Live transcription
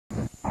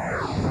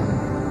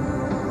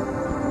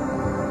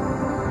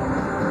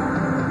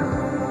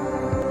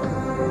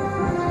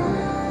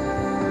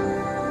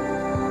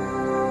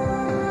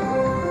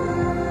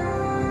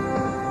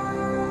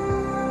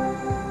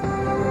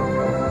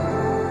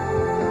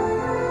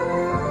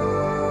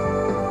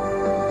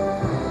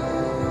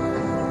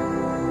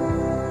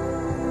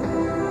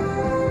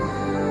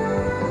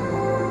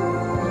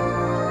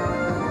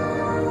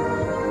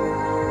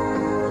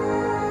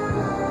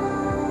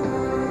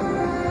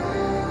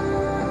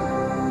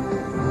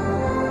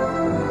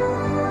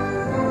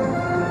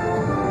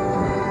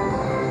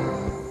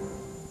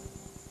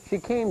She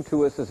came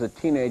to us as a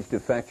teenage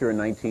defector in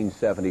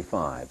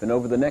 1975, and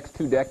over the next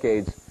 2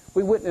 decades,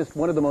 we witnessed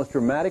one of the most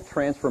dramatic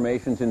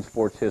transformations in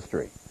sports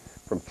history.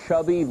 From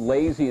chubby,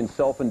 lazy, and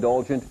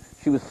self-indulgent,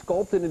 she was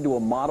sculpted into a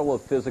model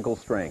of physical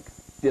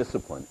strength,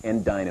 discipline,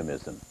 and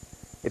dynamism.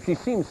 If she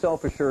seemed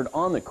self-assured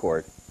on the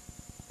court,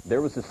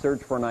 there was a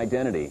search for an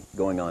identity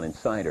going on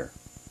inside her.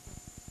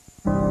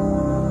 She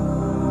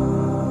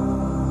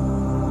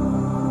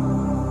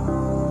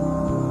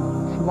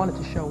wanted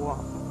to show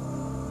off.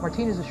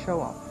 Martina's a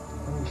show-off.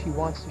 I mean, she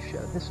wants to show,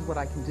 this is what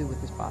I can do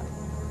with this body.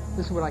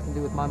 This is what I can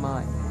do with my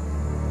mind.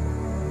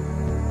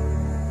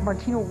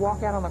 Martina would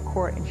walk out on the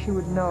court and she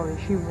would know that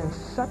she was in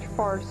such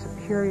far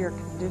superior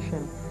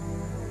condition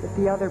that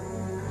the other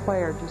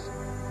player just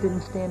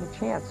didn't stand a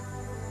chance.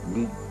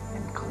 Neat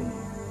and clean.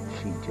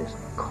 She just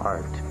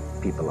carved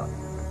people up.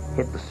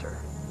 Hit the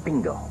serve.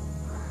 Bingo.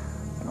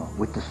 You know,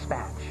 with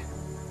dispatch.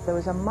 There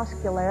was a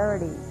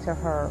muscularity to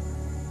her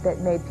that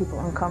made people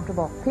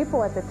uncomfortable.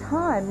 People at the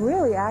time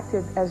really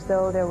acted as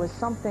though there was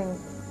something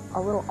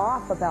a little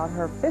off about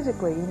her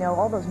physically. You know,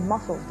 all those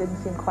muscles didn't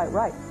seem quite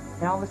right.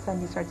 And all of a sudden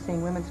you start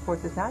seeing women's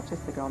sports as not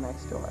just the girl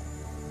next door.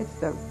 It's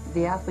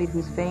the athlete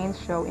whose veins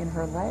show in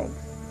her legs.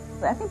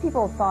 I think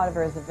people thought of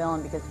her as a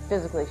villain because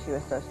physically she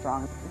was so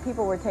strong.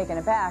 People were taken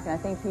aback, and I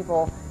think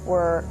people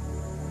were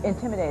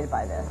intimidated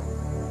by this.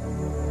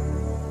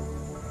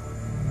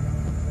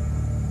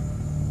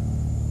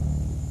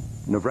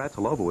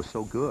 Navratilova was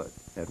so good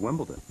at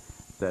Wimbledon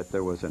that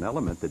there was an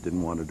element that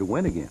didn't want her to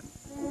win again.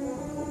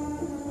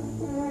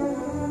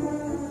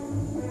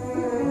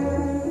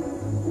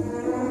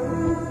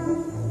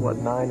 What,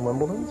 9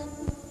 Wimbledons?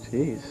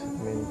 Jeez, I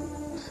mean,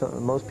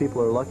 most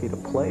people are lucky to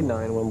play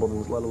 9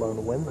 Wimbledons, let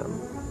alone win them.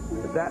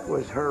 That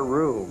was her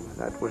room.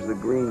 That was the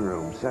green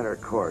room, center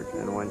court.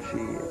 And when she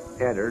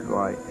entered,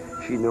 why,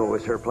 she knew it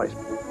was her place.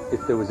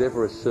 If there was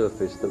ever a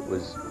surface that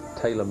was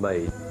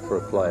tailor-made for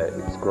a player, it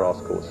was grass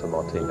courts for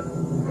Martina.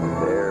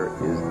 There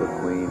is the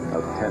queen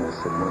of tennis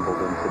at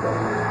Wimbledon today.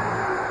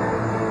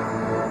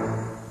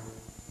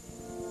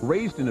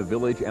 Raised in a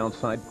village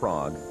outside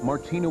Prague,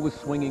 Martina was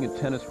swinging a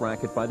tennis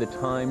racket by the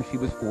time she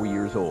was 4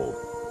 years old.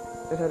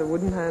 It had a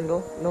wooden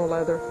handle, no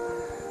leather,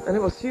 and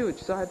it was huge,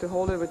 so I had to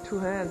hold it with 2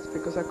 hands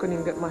because I couldn't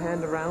even get my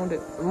hand around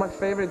it. My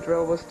favorite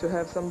drill was to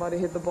have somebody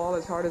hit the ball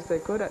as hard as they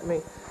could at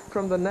me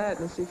from the net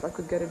and see if I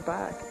could get it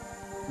back.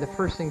 The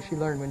first thing she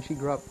learned when she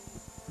grew up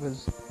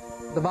was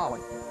the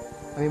volley.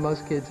 I mean,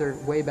 most kids are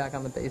way back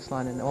on the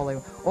baseline, and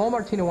all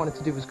Martina wanted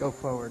to do was go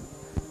forward.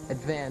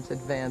 Advance,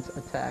 advance,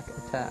 attack,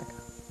 attack.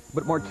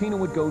 But Martina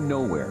would go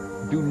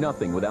nowhere, do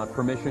nothing without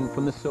permission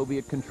from the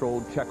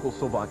Soviet-controlled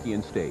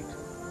Czechoslovakian state.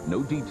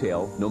 No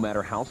detail, no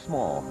matter how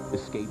small,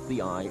 escaped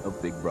the eye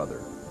of Big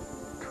Brother.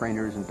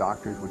 Trainers and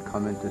doctors would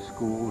come into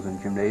schools and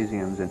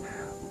gymnasiums and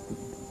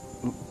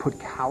put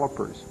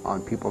calipers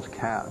on people's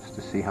calves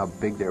to see how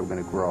big they were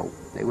going to grow.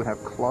 They would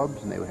have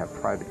clubs and they would have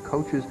private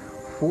coaches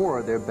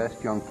for their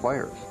best young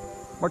players.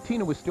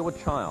 Martina was still a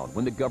child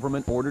when the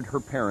government ordered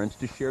her parents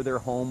to share their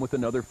home with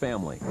another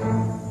family.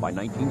 By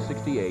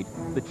 1968,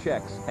 the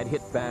Czechs had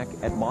hit back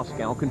at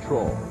Moscow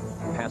control,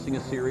 passing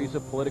a series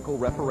of political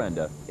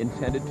referenda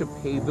intended to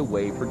pave the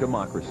way for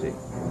democracy.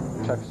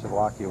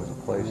 Czechoslovakia was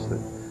a place that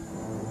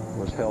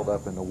was held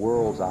up in the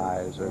world's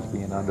eyes as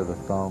being under the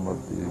thumb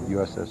of the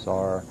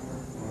USSR.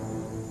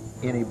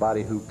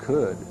 Anybody who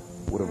could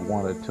would have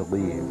wanted to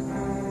leave.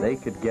 They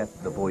could get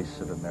the voice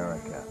of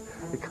America.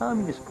 The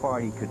Communist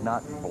Party could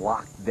not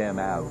block them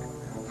out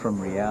from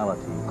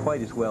reality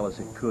quite as well as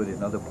it could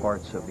in other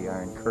parts of the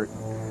Iron Curtain.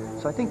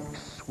 So I think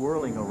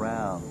swirling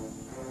around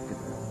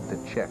the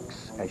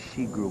Czechs as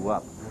she grew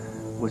up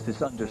was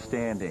this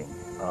understanding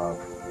of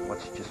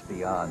what's just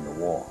beyond the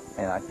wall.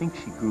 And I think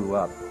she grew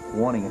up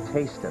wanting a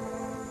taste of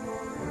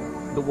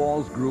it. The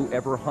walls grew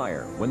ever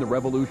higher when the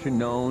revolution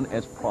known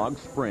as Prague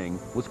Spring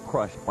was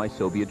crushed by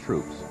Soviet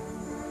troops.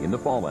 In the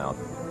fallout,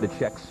 the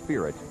Czech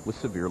spirit was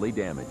severely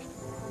damaged.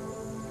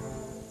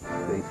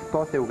 They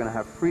thought they were going to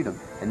have freedom,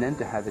 and then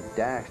to have it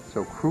dashed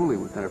so cruelly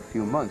within a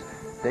few months,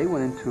 they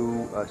went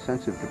into a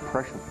sense of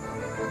depression.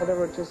 There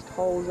were just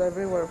holes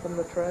everywhere from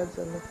the treads,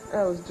 and it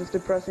was just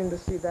depressing to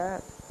see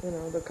that. You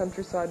know, the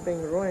countryside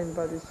being ruined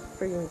by these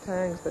freaking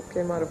tanks that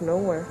came out of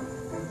nowhere.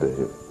 They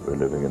were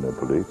living in a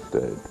police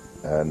state,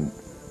 and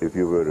if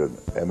you were an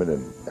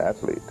eminent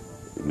athlete,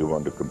 you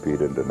want to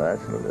compete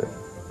internationally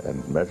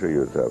and measure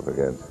yourself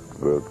against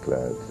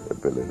world-class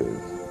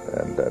abilities,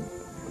 and that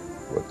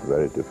was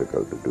very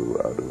difficult to do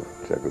out of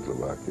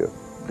Czechoslovakia.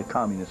 The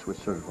communists were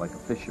sort of like a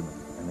fisherman,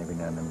 and every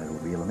now and then they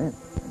would reel them in,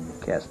 and you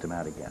cast them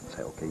out again,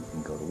 say, okay, you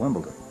can go to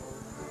Wimbledon,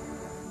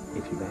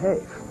 if you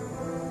behave.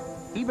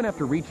 Even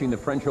after reaching the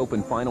French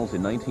Open finals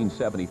in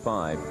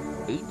 1975,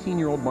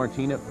 18-year-old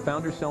Martina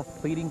found herself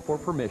pleading for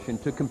permission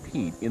to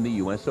compete in the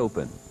U.S.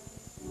 Open.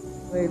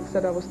 They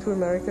said I was too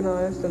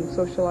Americanized and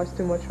socialized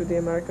too much with the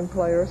American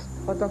players.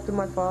 I talked to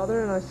my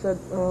father and I said,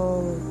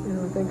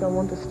 I think I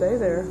want to stay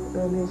there.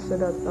 And he said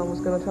that I was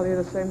going to tell you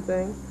the same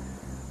thing.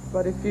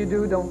 But if you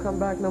do, don't come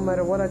back no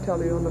matter what I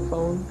tell you on the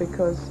phone,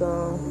 because,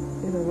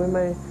 we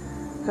may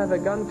have a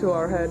gun to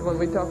our head when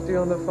we talk to you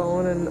on the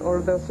phone,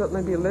 or they'll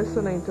certainly be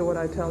listening to what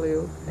I tell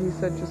you. He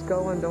said, just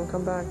go and don't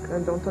come back,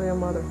 and don't tell your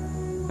mother.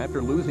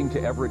 After losing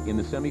to Everett in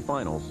the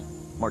semifinals,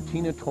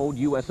 Martina told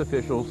U.S.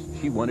 officials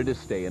she wanted to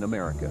stay in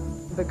America.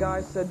 The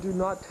guy said, do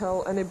not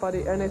tell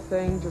anybody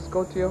anything, just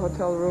go to your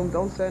hotel room,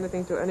 don't say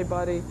anything to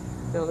anybody.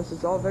 You know, this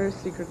is all very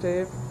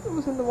secretive. It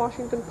was in the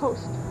Washington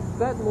Post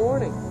that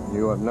morning.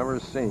 You have never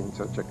seen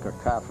such a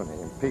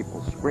cacophony of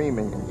people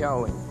screaming and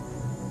yelling,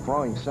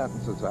 throwing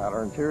sentences at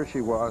her, and here she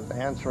was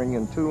answering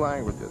in 2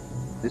 languages.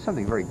 There's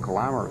something very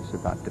glamorous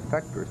about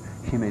defectors.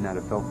 She may not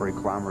have felt very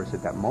glamorous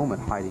at that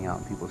moment, hiding out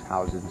in people's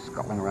houses and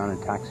scuttling around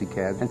in taxi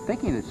cabs and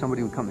thinking that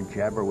somebody would come and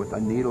jab her with a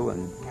needle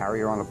and carry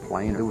her on a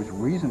plane. There was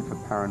reason for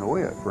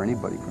paranoia for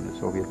anybody from the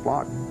Soviet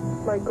bloc.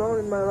 My goal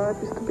in my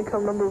life is to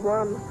become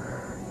 #1.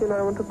 You know,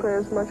 I want to play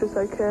as much as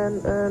I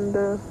can, and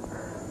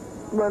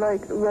when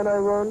I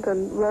want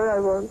and where I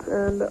want,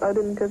 and I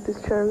didn't get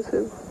this chance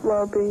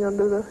while being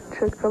under the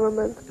Czech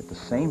government. At the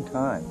same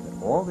time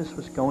that all this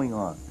was going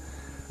on,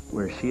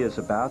 where she is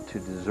about to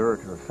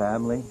desert her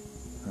family,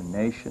 her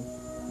nation,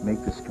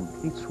 make this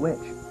complete switch,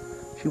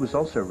 she was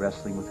also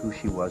wrestling with who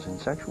she was in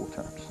sexual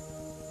terms.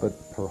 But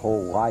her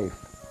whole life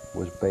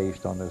was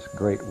based on this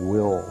great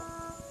will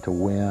to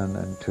win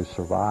and to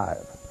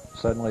survive.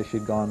 Suddenly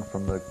she'd gone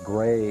from the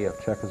gray of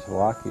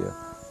Czechoslovakia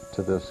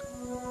to this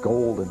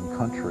golden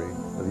country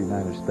of the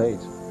United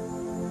States.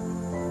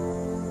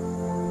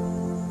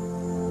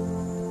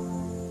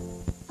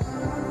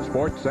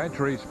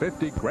 SportsCentury's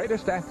 50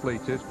 Greatest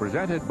Athletes is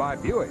presented by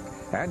Buick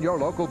and your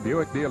local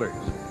Buick dealers.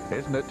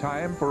 Isn't it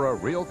time for a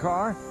real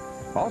car?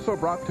 Also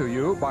brought to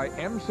you by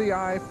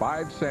MCI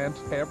 5 cents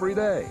every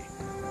day.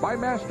 By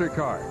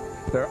MasterCard.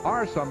 There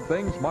are some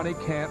things money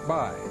can't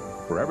buy.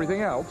 For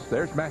everything else,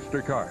 there's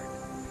MasterCard.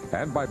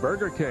 And by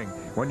Burger King.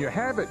 When you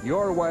have it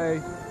your way,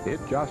 it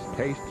just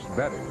tastes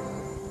better.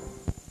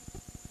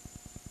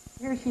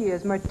 Here she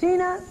is,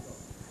 Martina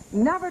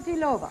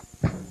Navratilova.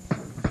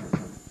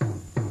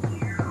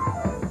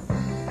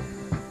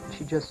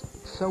 She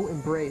just so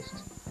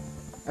embraced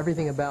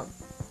everything about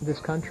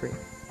this country,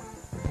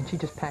 and she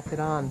just packed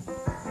it on.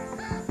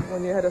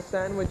 When you had a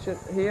sandwich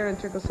here in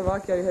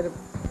Czechoslovakia, you had a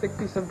thick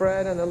piece of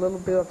bread and a little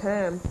bit of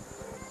ham.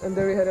 And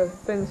there you had a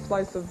thin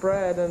slice of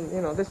bread and,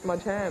 you know, this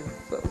much ham.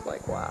 So it was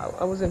like, wow,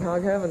 I was in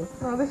hog heaven.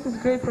 Oh, this is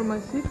great for my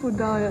seafood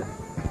diet.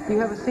 You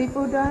have a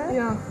seafood diet?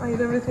 Yeah, I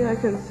eat everything I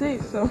can see,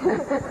 so.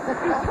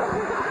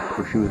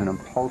 She was an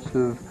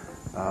impulsive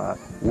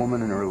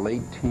woman in her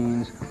late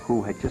teens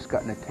who had just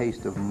gotten a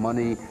taste of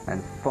money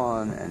and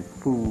fun and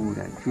food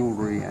and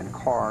jewelry and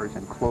cars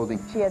and clothing.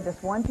 She had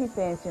this one-piece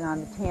dancing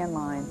on the tan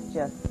lines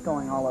just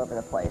going all over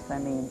the place. I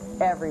mean,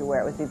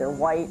 everywhere. It was either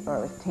white or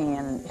it was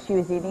tan. And she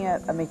was eating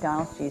a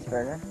McDonald's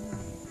cheeseburger.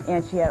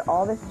 And she had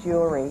all this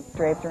jewelry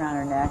draped around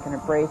her neck and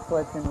her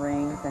bracelets and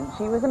rings. And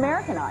she was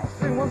Americanized.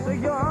 She was a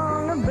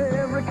young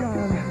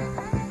American.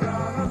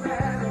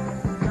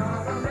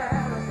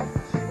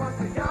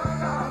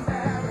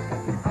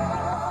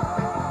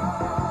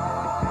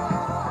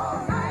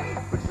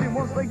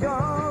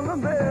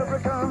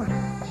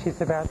 She's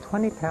about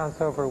 20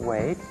 pounds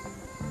overweight,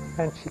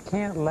 and she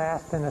can't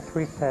last in a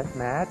 3-set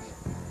match,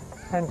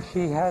 and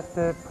she has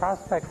the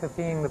prospect of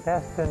being the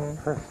best in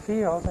her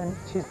field, and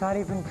she's not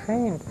even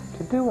trained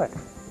to do it.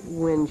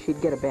 When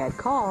she'd get a bad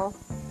call,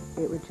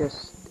 it would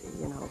just,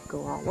 you know, go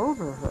all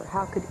over her.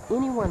 How could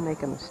anyone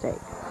make a mistake?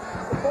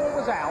 The ball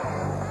was out.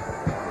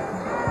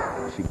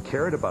 She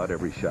cared about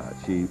every shot.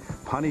 She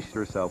punished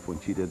herself when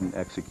she didn't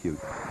execute.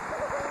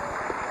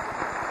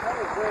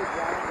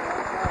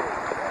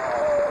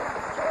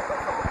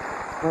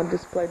 I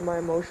displayed my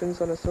emotions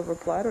on a silver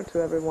platter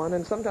to everyone,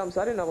 and sometimes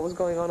I didn't know what was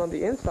going on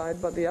the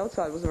inside, but the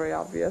outside was very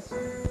obvious.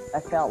 I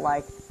felt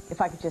like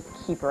if I could just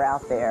keep her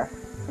out there,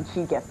 and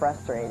she'd get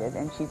frustrated,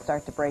 and she'd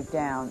start to break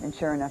down, and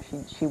sure enough,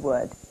 she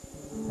would.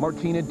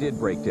 Martina did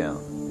break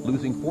down,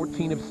 losing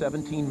 14 of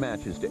 17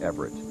 matches to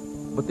Everett.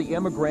 But the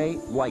emigre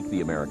liked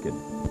the American,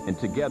 and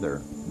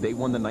together, they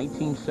won the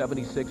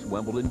 1976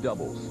 Wimbledon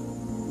doubles.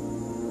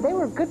 They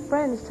were good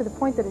friends to the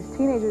point that as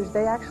teenagers,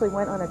 they actually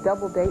went on a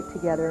double date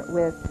together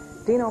with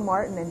Dino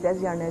Martin and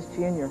Desi Arnaz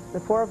Jr. The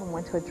 4 of them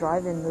went to a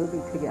drive-in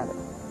movie together.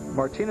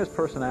 Martina's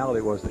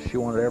personality was that she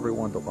wanted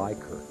everyone to like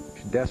her.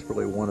 She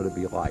desperately wanted to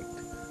be liked.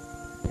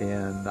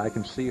 And I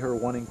can see her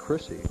wanting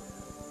Chrissy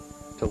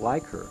to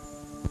like her.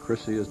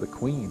 Chrissy is the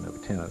queen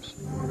of tennis.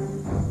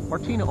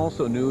 Martina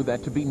also knew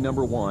that to be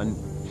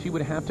 #1, she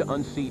would have to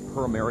unseat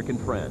her American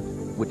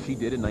friend, which she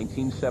did in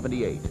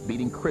 1978,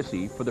 beating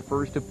Chrissy for the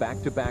first of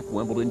back-to-back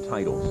Wimbledon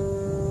titles.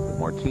 But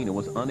Martina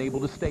was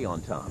unable to stay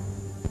on top.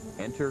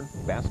 Enter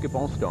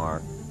basketball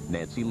star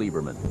Nancy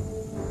Lieberman.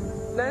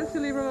 Nancy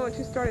Lieberman, when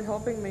she started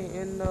helping me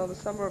in the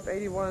summer of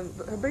 '81,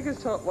 her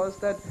biggest help was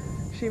that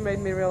she made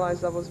me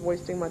realize I was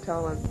wasting my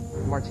talent.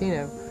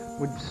 Martina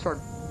would start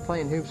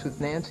playing hoops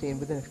with Nancy, and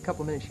within a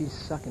couple of minutes, she's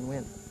sucking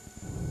wind.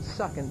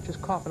 Sucking, just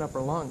coughing up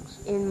her lungs.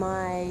 In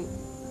my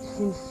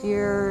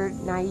sincere,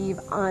 naive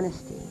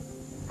honesty,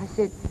 I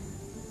said,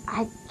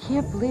 I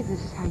can't believe this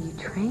is how you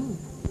train.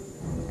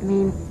 I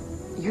mean,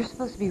 you're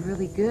supposed to be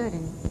really good,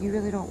 and you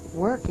really don't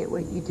work at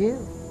what you do.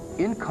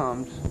 In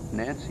comes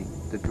Nancy,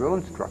 the drill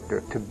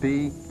instructor, to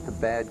be the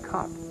bad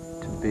cop,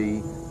 to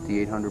be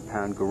the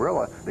 800-pound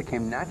gorilla. It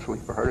came naturally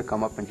for her to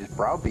come up and just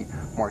browbeat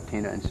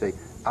Martina and say,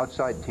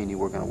 outside, Teeny,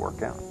 we're going to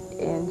work out.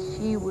 And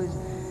she was,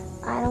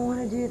 I don't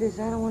want to do this,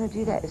 I don't want to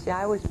do that. See,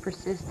 I was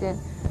persistent.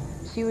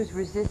 She was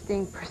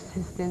resisting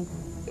persistence,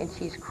 and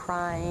she's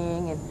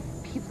crying, and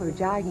people are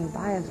jogging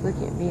by us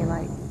looking at me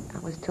like I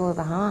was Tilla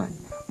the Han.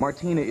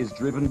 Martina is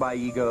driven by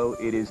ego.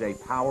 It is a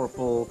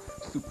powerful,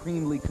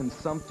 supremely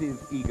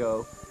consumptive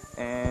ego.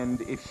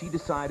 And if she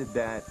decided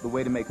that the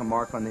way to make a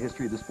mark on the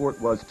history of the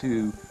sport was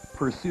to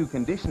pursue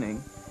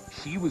conditioning,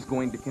 she was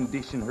going to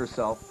condition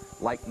herself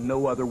like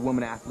no other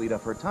woman athlete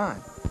of her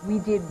time. We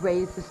did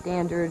raise the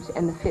standards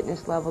and the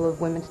fitness level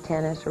of women's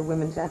tennis or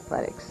women's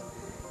athletics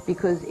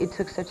because it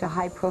took such a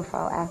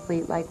high-profile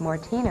athlete like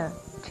Martina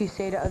to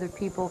say to other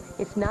people,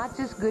 it's not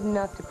just good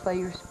enough to play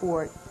your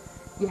sport.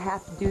 You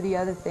have to do the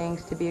other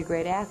things to be a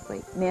great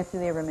athlete. Nancy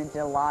Lieberman did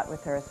a lot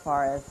with her as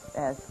far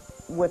as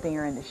whipping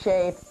her into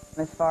shape.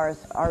 As far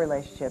as our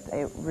relationship,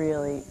 it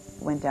really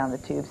went down the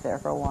tubes there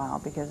for a while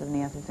because of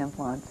Nancy's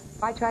influence.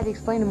 I tried to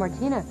explain to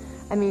Martina,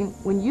 I mean,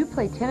 when you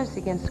play tennis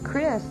against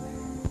Chris,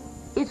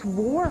 it's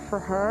war for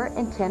her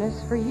and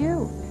tennis for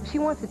you. She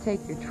wants to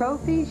take your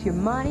trophies, your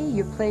money,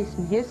 your place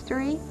in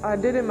history. I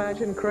did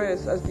imagine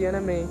Chris as the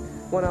enemy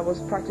when I was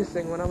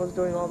practicing, when I was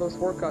doing all those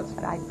workouts.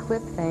 I'd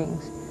clip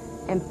things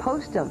and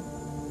post them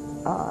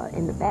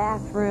in the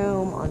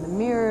bathroom, on the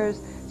mirrors.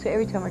 So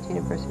every time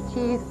Martina brushed her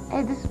teeth,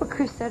 hey, this is what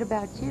Chris said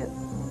about you.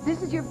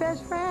 This is your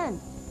best friend.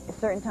 At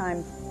certain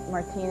times,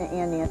 Martina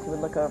and Nancy would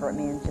look over at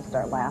me and just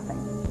start laughing.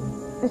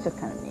 It's just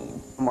kind of mean.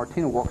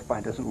 Martina walks by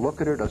and doesn't look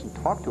at her, doesn't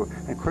talk to her,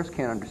 and Chris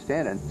can't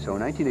understand it. So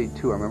in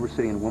 1982, I remember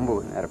sitting in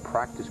Wimbledon at a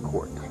practice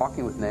court,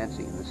 talking with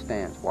Nancy in the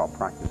stands while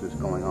practice was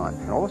going on.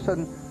 And all of a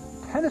sudden,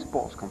 tennis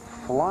balls come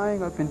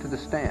flying up into the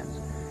stands.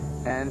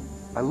 And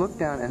I look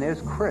down, and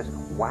there's Chris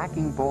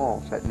whacking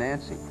balls at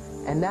Nancy.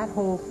 And that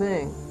whole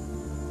thing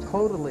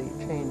totally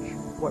changed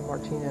what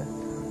Martina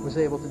was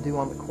able to do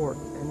on the court,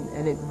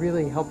 and it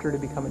really helped her to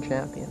become a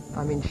champion.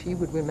 I mean, she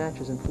would win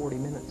matches in 40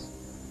 minutes.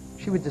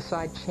 She would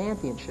decide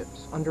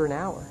championships under an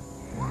hour.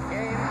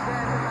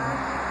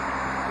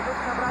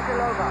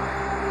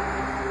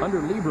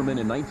 Under Lieberman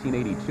in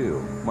 1982,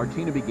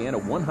 Martina began a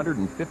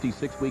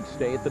 156-week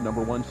stay at the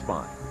 #1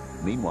 spot.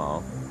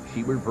 Meanwhile,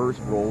 she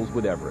reversed roles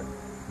with Everett,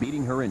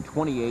 beating her in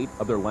 28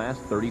 of their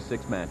last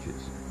 36 matches.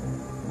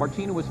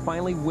 Martina was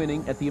finally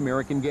winning at the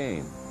American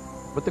game,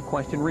 but the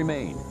question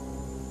remained,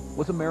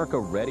 was America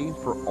ready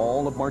for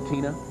all of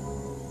Martina?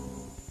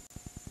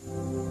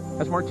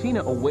 As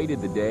Martina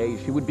awaited the day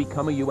she would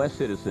become a U.S.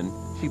 citizen,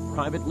 she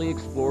privately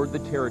explored the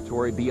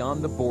territory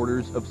beyond the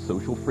borders of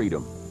social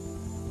freedom.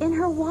 In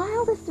her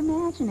wildest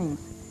imaginings,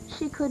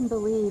 she couldn't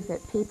believe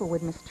that people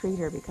would mistreat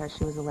her because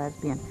she was a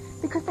lesbian,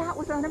 because that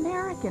was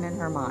un-American in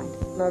her mind.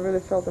 I really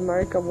felt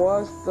America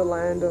was the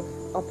land of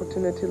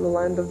opportunity, the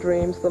land of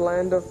dreams, the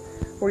land of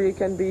where you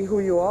can be who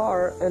you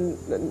are and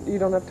you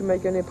don't have to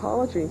make any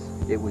apologies.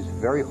 It was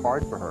very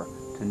hard for her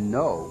to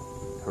know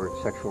her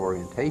sexual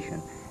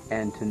orientation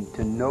and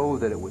to know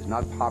that it was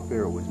not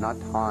popular, it was not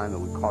time, it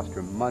would cost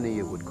her money,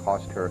 it would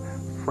cost her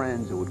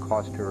friends, it would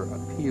cost her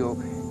appeal,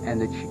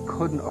 and that she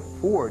couldn't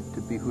afford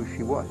to be who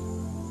she was.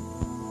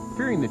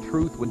 Fearing the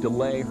truth would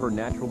delay her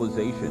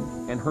naturalization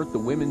and hurt the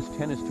women's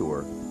tennis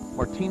tour,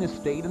 Martina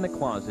stayed in the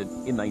closet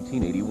in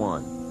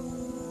 1981.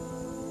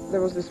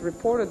 There was this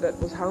reporter that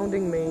was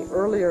hounding me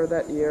earlier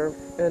that year,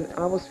 and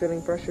I was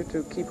feeling pressure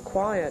to keep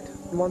quiet.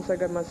 Once I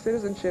got my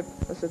citizenship,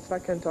 I said, I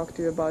can't talk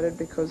to you about it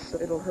because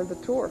it'll hurt the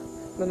tour.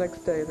 The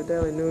next day, the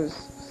Daily News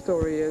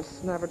story is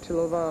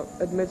Navratilova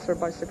admits her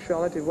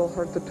bisexuality will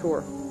hurt the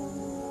tour.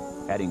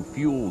 Adding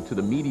fuel to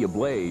the media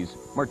blaze,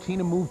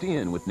 Martina moved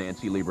in with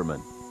Nancy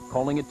Lieberman,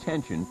 calling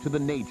attention to the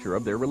nature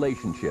of their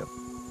relationship.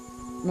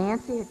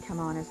 Nancy had come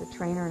on as a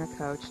trainer and a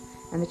coach,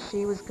 and that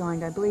she was going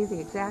to, I believe the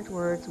exact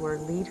words were,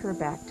 lead her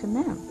back to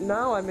men.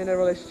 Now I'm in a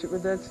relationship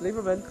with Nancy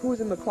Lieberman,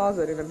 who's in the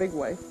closet in a big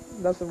way.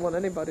 Doesn't want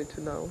anybody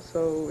to know,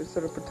 so we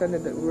sort of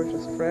pretended that we were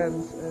just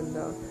friends, and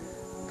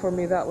for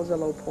me that was a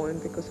low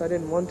point because I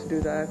didn't want to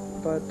do that,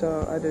 but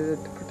I did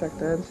it to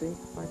protect Nancy.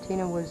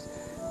 Martina was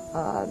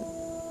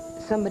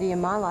somebody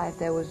in my life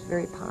that was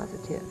very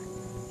positive.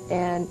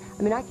 And,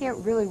 I mean, I can't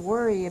really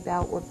worry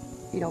about what,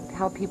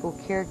 how people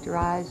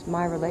characterize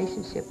my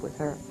relationship with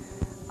her.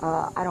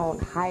 I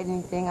don't hide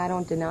anything. I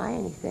don't deny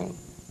anything.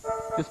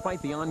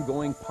 Despite the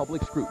ongoing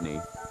public scrutiny,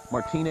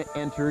 Martina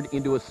entered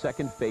into a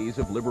second phase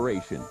of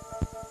liberation.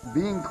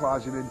 Being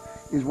closeted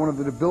is one of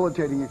the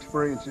debilitating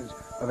experiences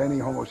of any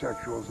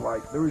homosexual's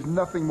life. There is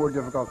nothing more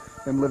difficult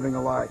than living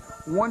a lie.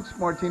 Once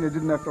Martina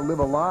didn't have to live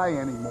a lie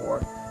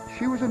anymore,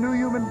 she was a new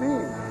human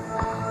being.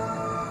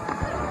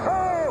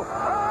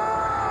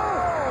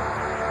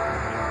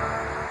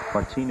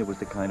 Martina was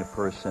the kind of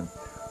person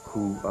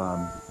who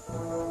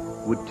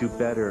would do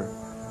better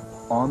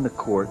on the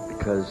court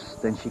because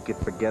then she could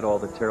forget all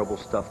the terrible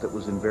stuff that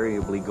was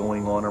invariably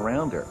going on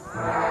around her.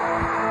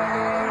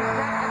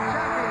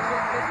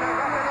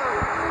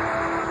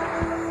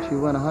 She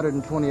went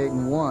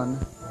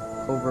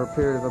 128-1 over a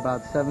period of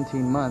about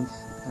 17 months,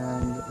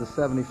 and the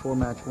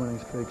 74-match winning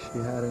streak she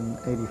had in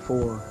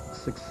 '84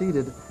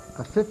 succeeded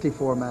a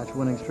 54-match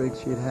winning streak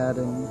she'd had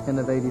in end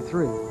of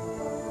 '83.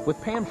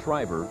 With Pam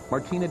Shriver,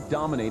 Martina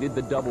dominated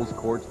the doubles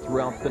courts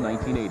throughout the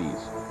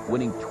 1980s,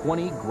 winning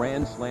 20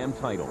 Grand Slam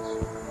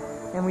titles.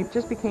 And we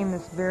just became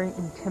this very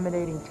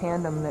intimidating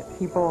tandem that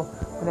people,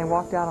 when they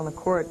walked out on the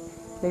court,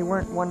 they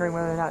weren't wondering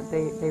whether or not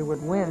they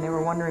would win. They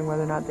were wondering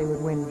whether or not they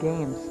would win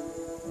games.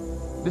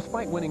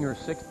 Despite winning her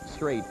 6th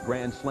straight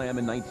Grand Slam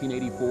in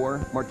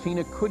 1984,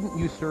 Martina couldn't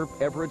usurp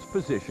Everett's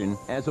position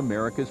as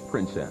America's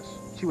princess.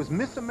 She was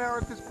Miss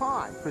America's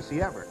Pie,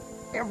 Chrissy Everett.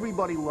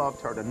 Everybody loved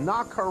her. To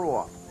knock her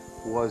off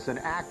was an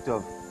act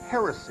of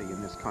heresy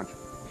in this country.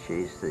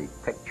 She's the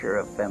picture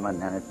of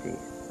femininity,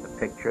 the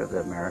picture of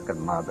the American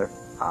mother.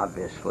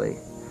 Obviously,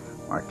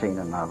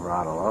 Martina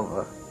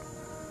Navratilova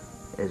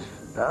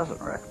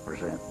doesn't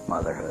represent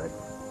motherhood.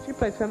 She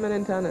played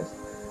feminine tennis,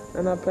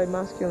 and I played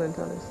masculine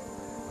tennis.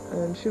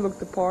 And she looked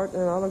the part,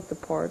 and I looked the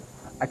part.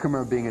 I can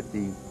remember being at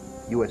the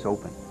U.S.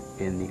 Open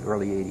in the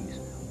early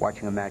 80s,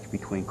 watching a match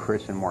between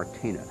Chris and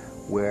Martina,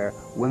 where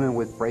women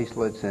with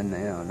bracelets and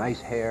nice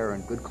hair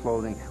and good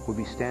clothing would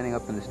be standing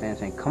up in the stand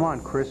saying, "Come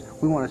on, Chris,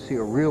 we want to see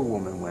a real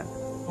woman win."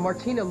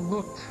 Martina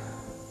looked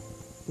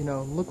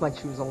like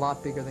she was a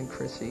lot bigger than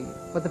Chrissy.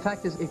 But the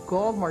fact is, it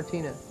galled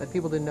Martina that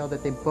people didn't know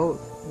that they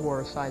both wore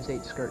a size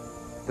 8 skirt.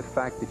 The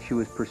fact that she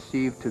was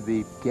perceived to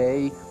be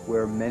gay,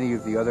 where many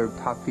of the other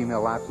top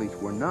female athletes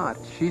were not,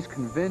 she's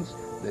convinced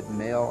that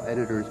male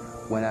editors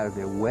went out of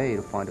their way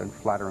to find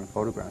unflattering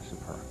photographs of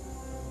her.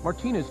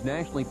 Martina's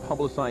nationally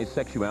publicized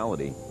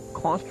sexuality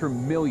cost her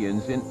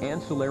millions in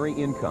ancillary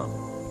income.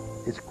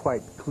 It's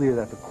quite clear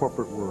that the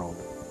corporate world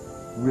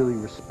really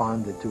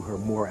responded to her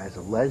more as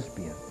a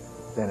lesbian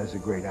than as a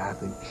great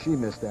athlete. She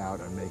missed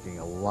out on making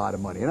a lot of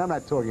money. And I'm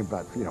not talking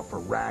about, for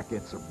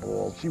rackets or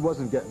balls. She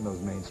wasn't getting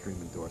those mainstream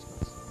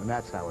endorsements. And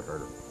that's how it hurt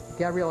her.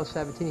 Gabriella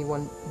Sabatini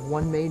won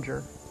one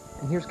major.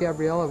 And here's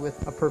Gabriella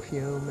with a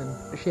perfume,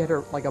 and she had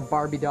her like a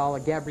Barbie doll, a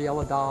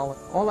Gabriella doll,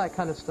 all that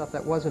kind of stuff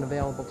that wasn't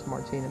available to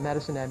Martina.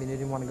 Madison Avenue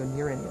didn't want to go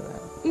near any of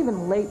that.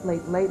 Even late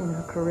in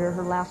her career,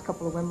 her last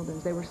couple of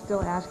Wimbledons, they were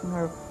still asking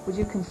her, would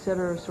you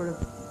consider sort of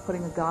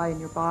putting a guy in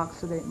your box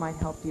so that it might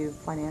help you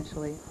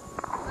financially?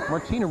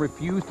 Martina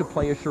refused to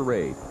play a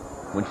charade.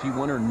 When she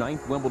won her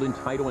 9th Wimbledon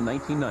title in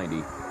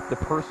 1990, the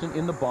person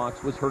in the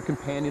box was her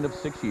companion of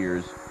 6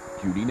 years,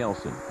 Judy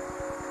Nelson.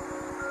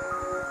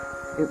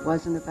 It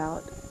wasn't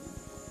about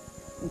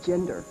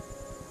gender.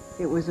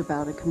 It was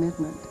about a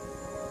commitment.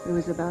 It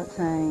was about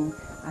saying,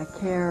 I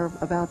care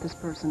about this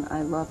person,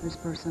 I love this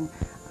person,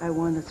 I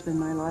want to spend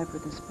my life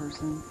with this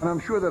person. And I'm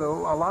sure that a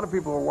lot of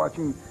people are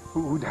watching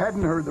who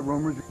hadn't heard the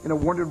rumors,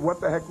 wondered what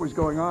the heck was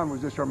going on.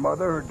 Was this her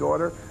mother, her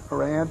daughter,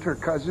 her aunt, her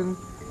cousin?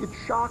 It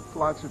shocked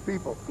lots of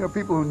people.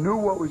 People who knew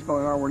what was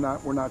going on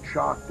were not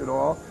shocked at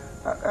all,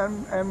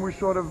 and were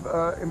sort of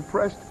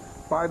impressed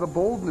by the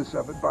boldness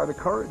of it, by the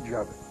courage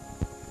of it.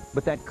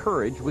 But that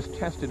courage was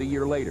tested a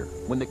year later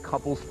when the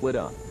couple split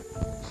up.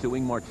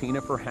 Suing Martina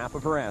for half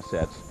of her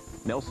assets,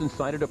 Nelson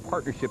cited a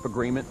partnership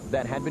agreement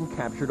that had been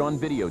captured on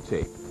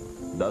videotape,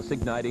 thus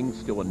igniting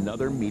still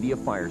another media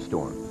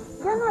firestorm.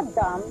 You're not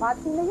dumb,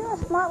 Martina. You're a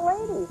smart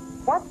lady.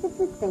 What did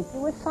you think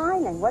you were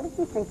signing? What did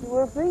you think you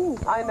were agreeing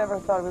to? I never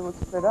thought we would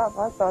split up.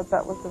 I thought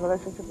that was the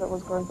relationship that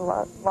was going to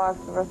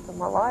last the rest of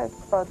my life.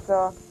 But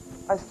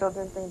I still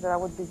didn't think that I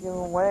would be giving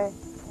away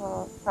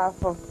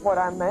half of what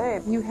I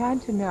made. You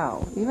had to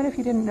know, even if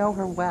you didn't know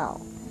her well,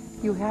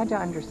 you had to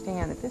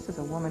understand that this is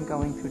a woman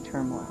going through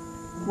turmoil.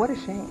 What a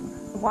shame.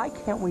 Why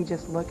can't we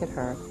just look at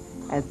her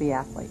as the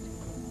athlete?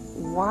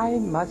 Why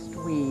must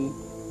we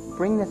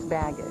bring this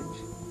baggage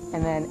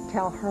and then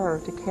tell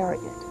her to carry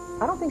it?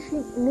 I don't think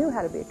she knew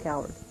how to be a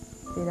coward.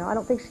 I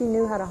don't think she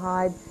knew how to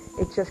hide.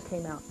 It just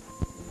came out.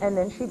 And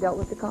then she dealt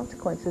with the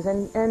consequences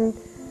and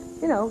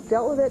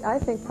dealt with it, I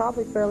think,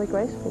 probably fairly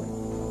gracefully.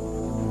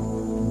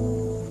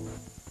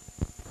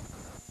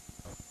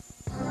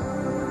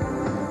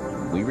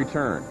 We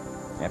return.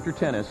 After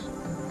tennis,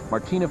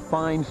 Martina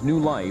finds new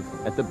life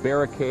at the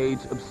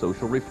barricades of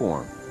social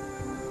reform.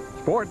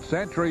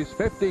 SportsCentury's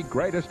 50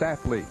 Greatest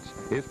Athletes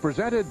is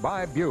presented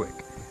by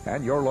Buick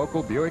and your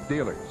local Buick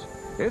dealers.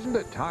 Isn't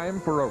it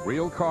time for a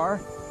real car?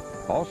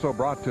 Also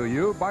brought to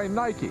you by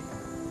Nike.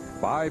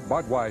 By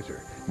Budweiser.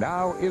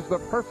 Now is the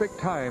perfect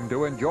time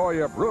to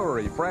enjoy a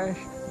brewery fresh,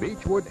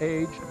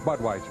 Beechwood-aged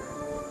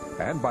Budweiser.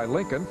 And by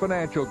Lincoln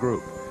Financial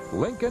Group.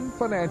 Lincoln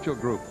Financial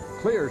Group.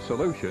 Clear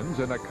solutions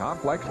in a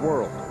complex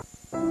world.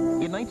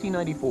 In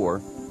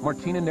 1994,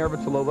 Martina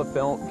Navratilova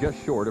fell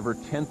just short of her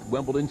 10th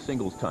Wimbledon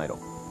singles title.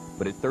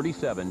 But at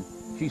 37,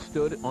 she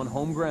stood on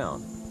home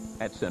ground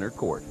at center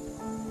court.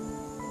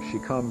 She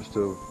comes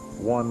to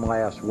one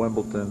last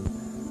Wimbledon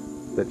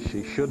that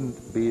she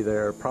shouldn't be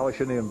there, probably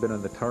shouldn't even been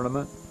in the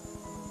tournament,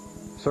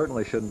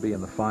 certainly shouldn't be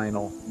in the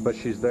final, but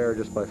she's there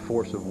just by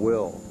force of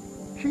will.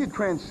 She had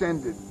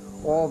transcended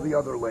all the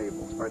other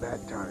labels by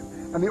that time.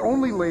 And the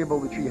only label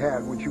that she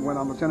had when she went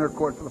on the center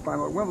court for the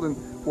final at Wimbledon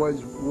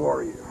was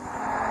Warrior.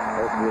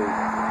 As the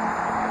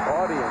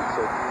audience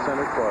at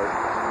center court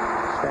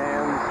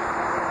stands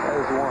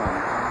as one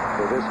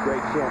for this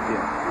great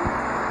champion.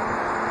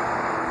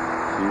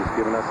 She's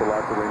given us a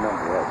lot to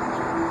remember, hasn't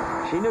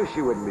she? She knew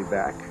she wouldn't be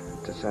back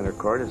to center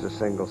court as a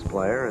singles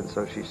player, and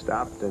so she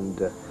stopped.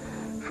 And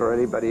for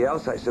anybody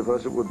else, I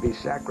suppose it would be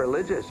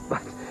sacrilegious,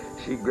 but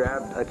she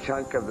grabbed a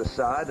chunk of the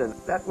sod, and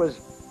that was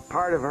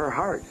part of her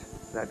heart,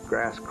 that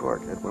grass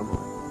court at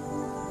Wimbledon.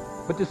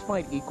 But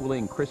despite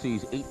equaling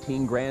Chrissy's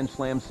 18 Grand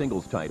Slam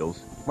singles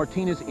titles,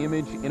 Martina's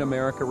image in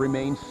America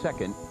remains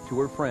second to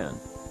her friend.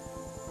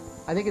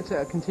 I think it's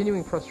a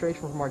continuing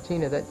frustration for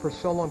Martina that for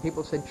so long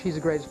people said she's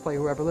the greatest player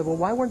who ever lived. Well,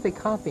 why weren't they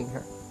copying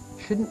her?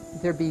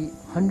 Shouldn't there be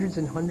hundreds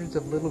and hundreds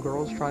of little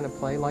girls trying to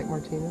play like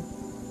Martina?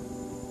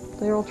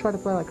 They all try to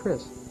play like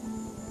Chris.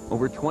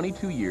 Over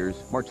 22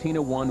 years,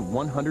 Martina won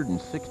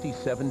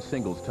 167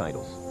 singles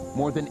titles,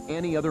 more than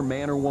any other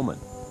man or woman,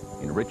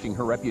 enriching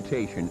her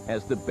reputation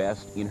as the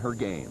best in her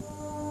game.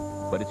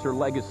 But it's her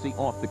legacy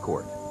off the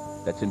court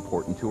that's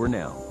important to her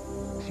now.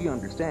 She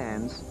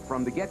understands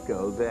from the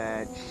get-go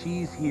that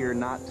she's here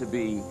not to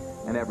be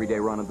an everyday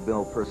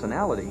run-of-the-mill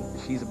personality.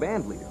 She's a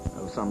band leader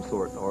of some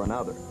sort or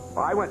another.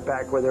 Well, I went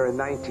back with her in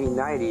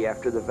 1990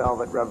 after the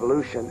Velvet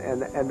Revolution,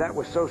 and that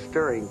was so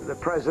stirring. The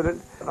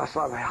president,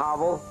 Václav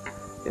Havel,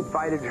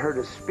 invited her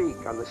to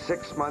speak on the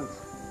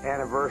 6-month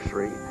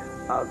anniversary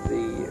of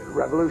the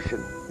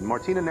revolution. And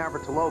Martina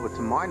Navratilova,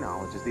 to my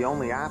knowledge, is the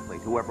only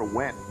athlete who ever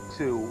went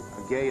to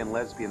a gay and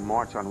lesbian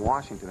march on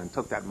Washington and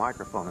took that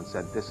microphone and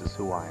said, "This is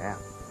who I am."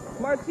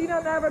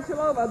 Martina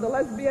Navratilova, the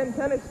lesbian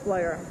tennis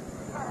player.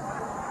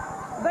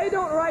 They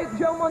don't write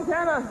Joe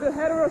Montana, the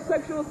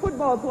heterosexual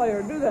football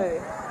player, do they?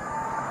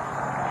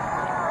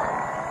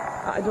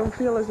 I don't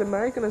feel as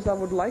American as I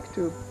would like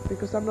to,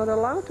 because I'm not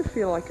allowed to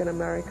feel like an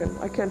American.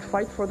 I can't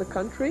fight for the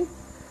country.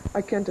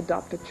 I can't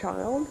adopt a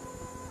child.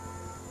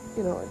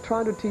 You know,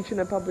 trying to teach in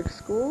a public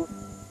school.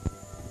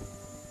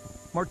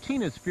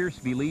 Martina's fierce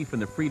belief in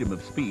the freedom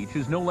of speech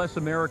is no less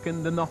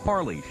American than the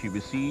Harley she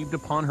received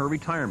upon her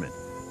retirement.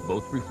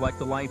 Both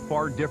reflect a life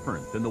far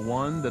different than the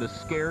one that a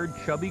scared,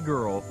 chubby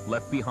girl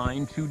left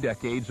behind 2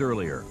 decades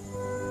earlier.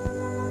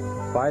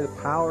 By the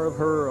power of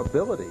her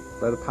ability,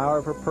 by the power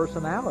of her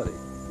personality,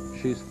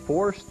 she's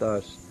forced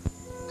us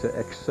to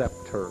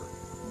accept her.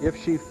 If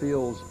she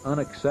feels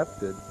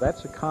unaccepted,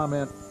 that's a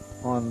comment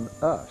on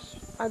us.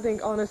 I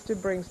think honesty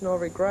brings no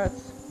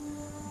regrets,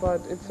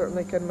 but it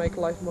certainly can make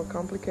life more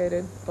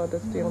complicated, but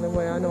that's the only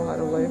way I know how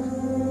to live.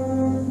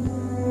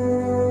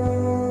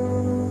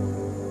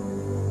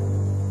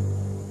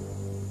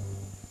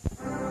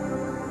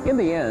 In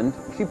the end,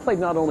 she played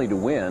not only to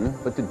win,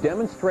 but to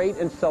demonstrate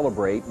and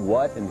celebrate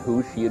what and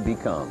who she had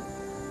become.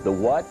 The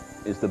what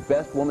is the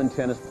best woman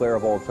tennis player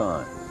of all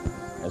time.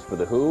 As for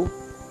the who,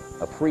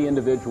 a free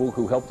individual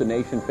who helped the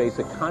nation face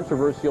a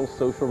controversial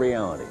social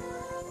reality.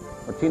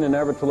 Martina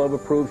Navratilova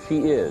proves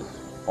she is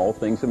all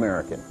things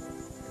American.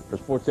 For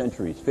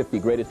SportsCentury's 50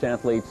 Greatest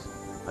Athletes,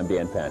 I'm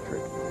Dan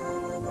Patrick.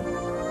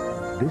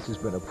 This has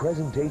been a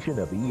presentation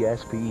of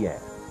ESPN,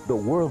 the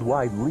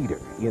worldwide leader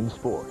in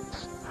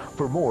sports.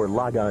 For more,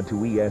 log on to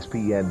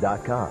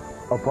ESPN.com,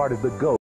 a part of the Go.